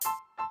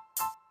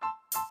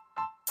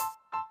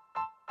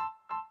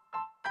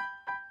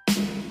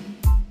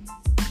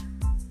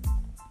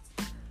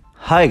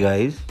Hi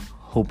guys,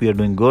 hope you're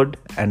doing good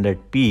and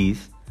at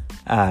peace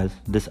as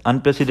this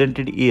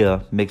unprecedented year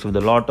mixed with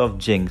a lot of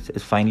jinx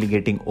is finally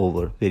getting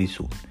over very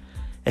soon.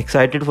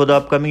 Excited for the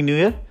upcoming new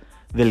year?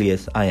 Well,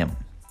 yes, I am.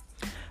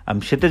 I'm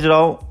Kshitij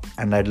Rao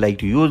and I'd like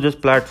to use this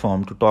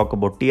platform to talk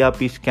about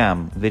TRP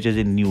scam which is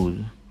in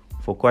news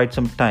for quite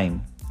some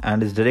time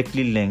and is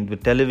directly linked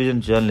with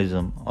television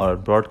journalism or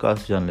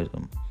broadcast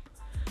journalism.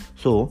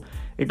 So,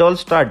 it all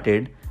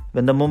started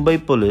when the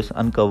Mumbai police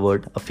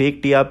uncovered a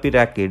fake TRP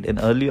racket in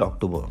early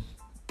October.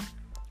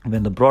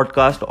 When the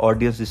Broadcast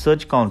Audience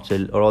Research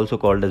Council, or also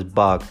called as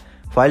BARC,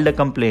 filed a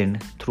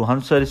complaint through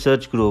Hansa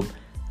Research Group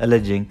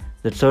alleging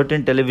that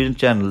certain television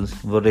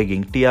channels were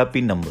rigging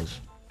TRP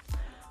numbers.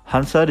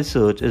 Hansa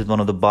Research is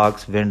one of the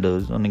BARC's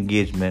vendors on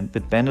engagement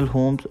with panel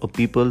homes or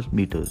people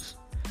meters.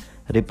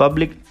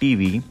 Republic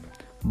TV,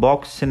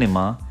 Box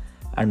Cinema,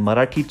 and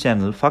Marathi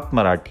channel Fakt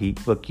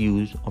Marathi were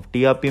accused of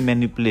TRP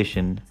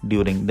manipulation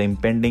during the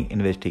impending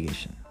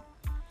investigation.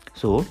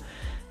 So,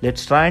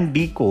 let's try and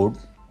decode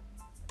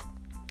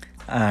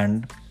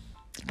and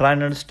try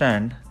and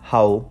understand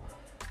how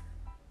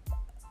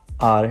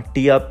are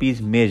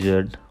TRPs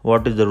measured,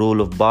 what is the role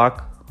of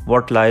BARC,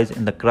 what lies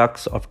in the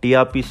crux of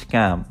TRP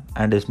scam,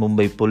 and is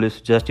Mumbai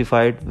police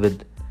justified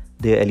with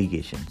their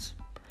allegations.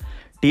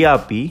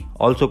 TRP,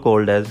 also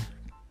called as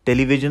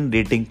television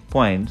rating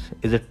points,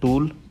 is a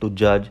tool to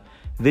judge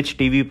which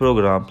TV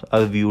programs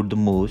are viewed the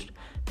most,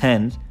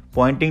 hence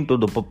pointing to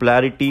the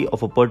popularity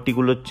of a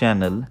particular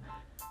channel,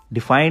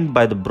 defined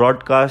by the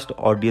Broadcast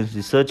Audience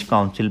Research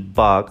Council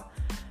BARC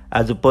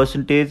as a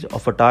percentage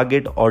of a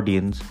target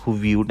audience who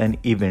viewed an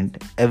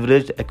event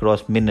averaged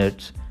across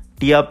minutes.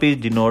 TRPs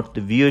denote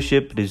the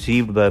viewership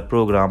received by a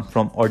program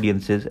from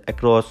audiences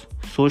across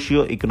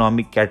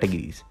socio-economic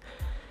categories.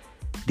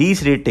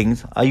 These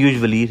ratings are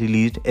usually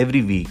released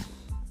every week.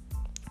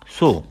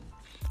 So,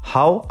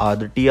 how are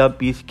the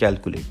TRPs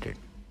calculated?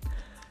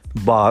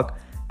 BARC,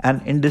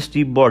 an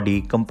industry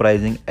body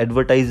comprising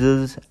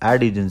advertisers,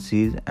 ad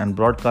agencies, and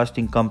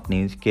broadcasting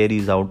companies,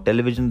 carries out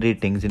television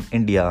ratings in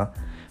India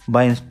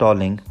by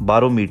installing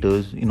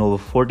barometers in over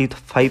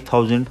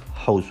 45,000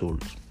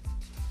 households.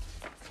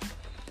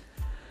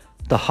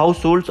 The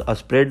households are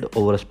spread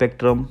over a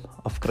spectrum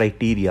of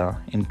criteria,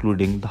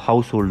 including the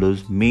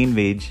householder's main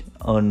wage,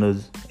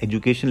 earners,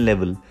 education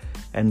level,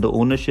 and the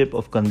ownership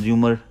of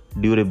consumer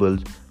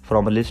durables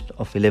from a list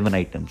of 11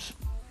 items.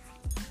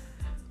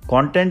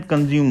 Content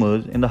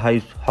consumers in the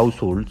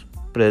households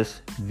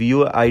press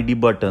viewer ID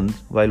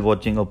buttons while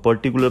watching a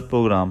particular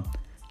program,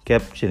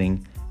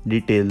 capturing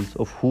details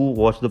of who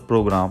watched the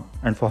program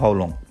and for how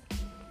long,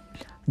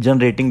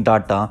 generating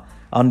data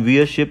on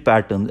viewership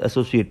patterns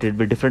associated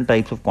with different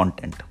types of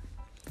content.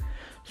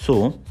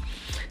 So,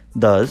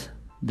 thus,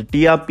 the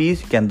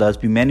TRPs can thus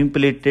be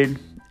manipulated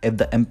if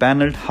the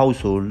empaneled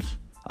households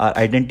are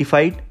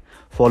identified,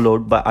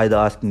 followed by either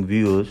asking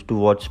viewers to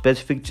watch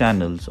specific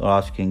channels or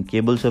asking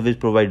cable service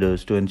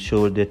providers to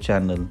ensure their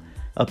channel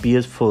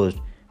appears first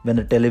when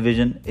the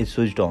television is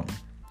switched on.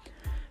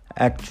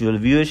 Actual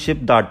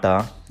viewership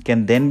data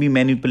can then be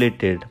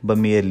manipulated by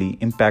merely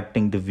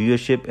impacting the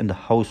viewership in the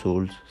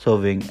households,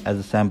 serving as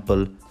a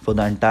sample for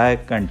the entire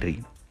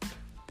country.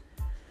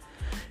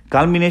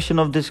 Culmination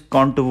of this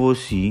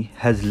controversy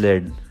has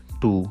led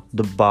to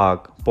the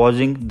BARC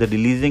pausing the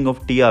releasing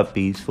of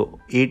TRPs for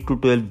 8 to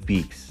 12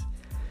 weeks.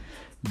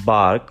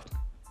 BARC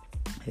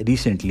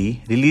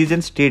recently released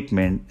a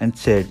statement and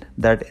said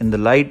that in the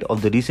light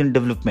of the recent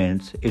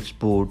developments, its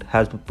board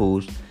has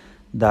proposed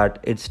that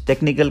its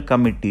technical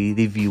committee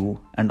review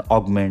and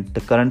augment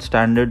the current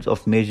standards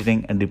of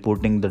measuring and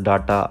reporting the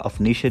data of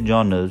niche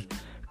genres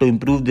to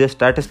improve their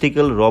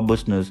statistical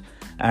robustness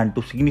and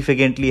to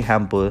significantly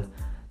hamper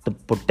the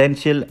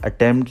potential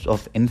attempts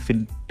of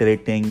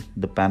infiltrating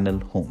the panel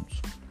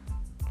homes.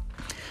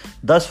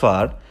 Thus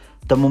far,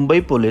 the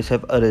Mumbai police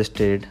have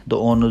arrested the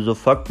owners of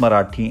Fakt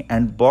Marathi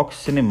and Box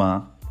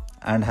Cinema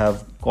and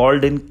have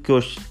called in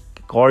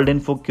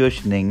for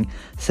questioning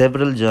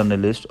several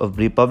journalists of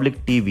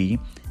Republic TV,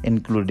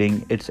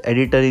 including its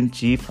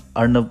editor-in-chief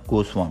Arnab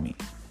Goswami.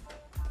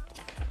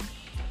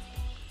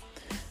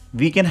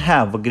 We can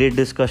have a great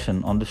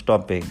discussion on this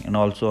topic and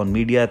also on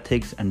media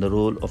ethics and the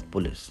role of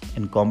police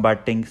in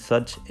combating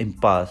such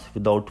impasse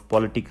without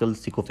political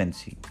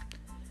sycophancy.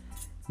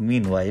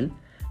 Meanwhile,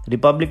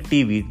 Republic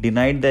TV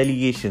denied the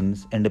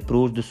allegations and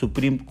approached the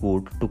Supreme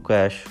Court to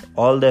quash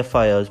all the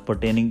FIRs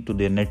pertaining to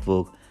their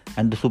network,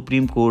 and the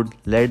Supreme Court,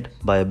 led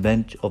by a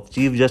bench of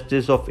Chief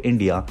Justice of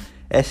India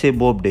S.A.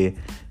 Bobde,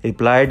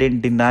 replied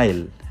in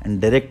denial and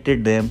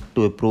directed them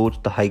to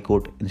approach the High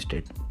Court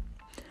instead.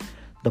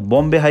 The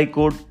Bombay High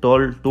Court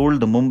told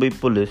the Mumbai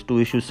police to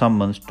issue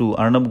summons to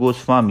Arnab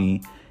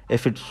Goswami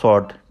if it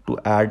sought to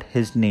add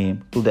his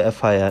name to the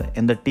FIR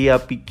in the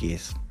TRP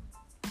case.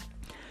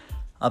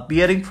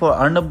 Appearing for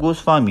Arnab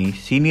Goswami,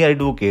 senior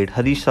advocate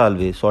Harish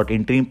Salve sought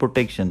interim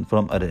protection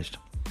from arrest.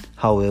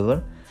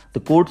 However, the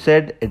court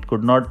said it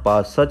could not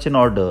pass such an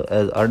order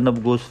as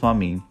Arnab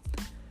Goswami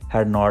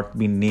had not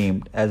been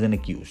named as an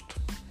accused.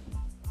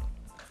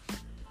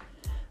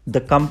 The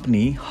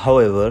company,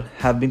 however,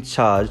 have been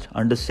charged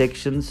under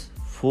sections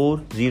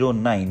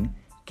 409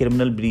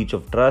 criminal breach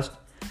of trust,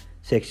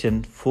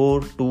 section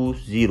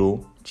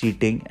 420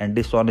 cheating and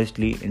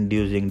dishonestly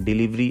inducing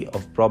delivery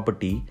of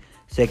property,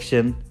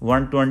 section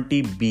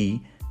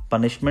 120B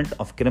punishment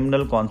of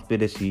criminal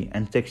conspiracy,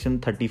 and section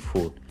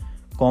 34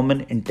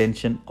 common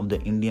intention of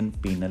the Indian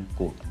Penal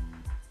Code.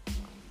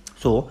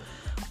 So,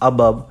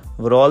 above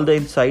were all the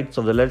insights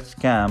of the alleged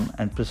scam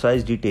and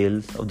precise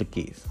details of the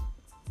case.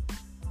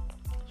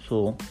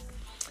 So,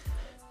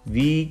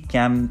 we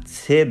can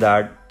say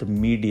that the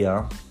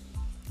media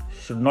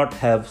should not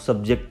have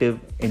subjective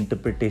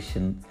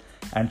interpretation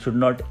and should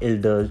not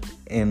indulge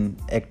in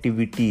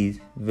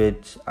activities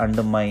which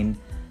undermine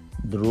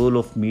the role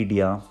of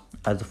media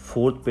as a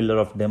fourth pillar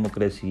of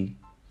democracy.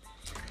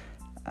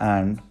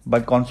 And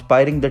by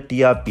conspiring the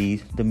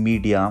TRPs, the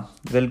media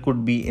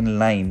could be in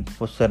line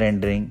for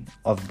surrendering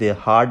of their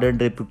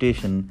hard-earned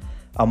reputation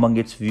among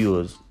its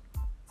viewers.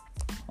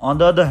 On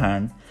the other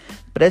hand,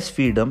 press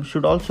freedom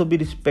should also be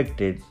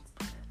respected,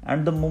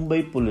 and the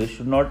Mumbai police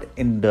should not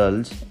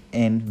indulge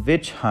in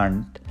witch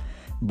hunt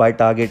by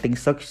targeting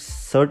such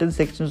certain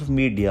sections of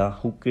media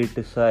who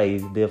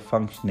criticize their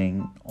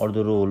functioning or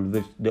the role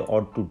which they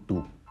ought to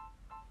do.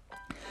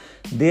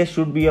 There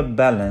should be a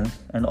balance,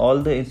 and all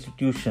the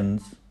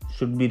institutions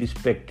should be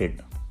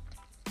respected.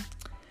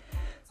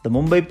 The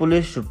Mumbai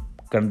police should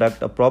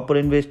conduct a proper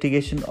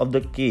investigation of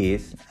the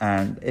case,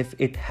 and if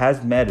it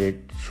has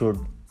merit, should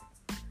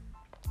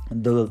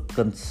the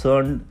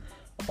concerned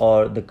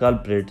or the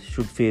culprit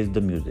should face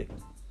the music.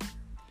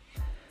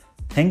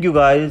 Thank you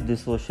guys.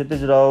 This was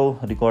Kshitij Rao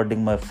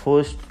recording my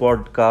first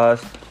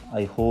podcast.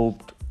 I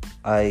hoped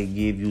I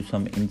gave you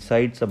some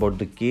insights about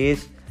the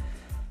case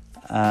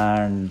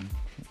and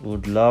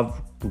would love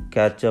to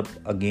catch up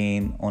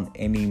again on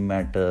any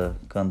matter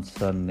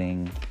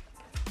concerning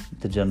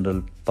the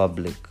general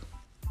public.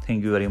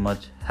 Thank you very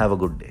much. Have a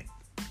good day.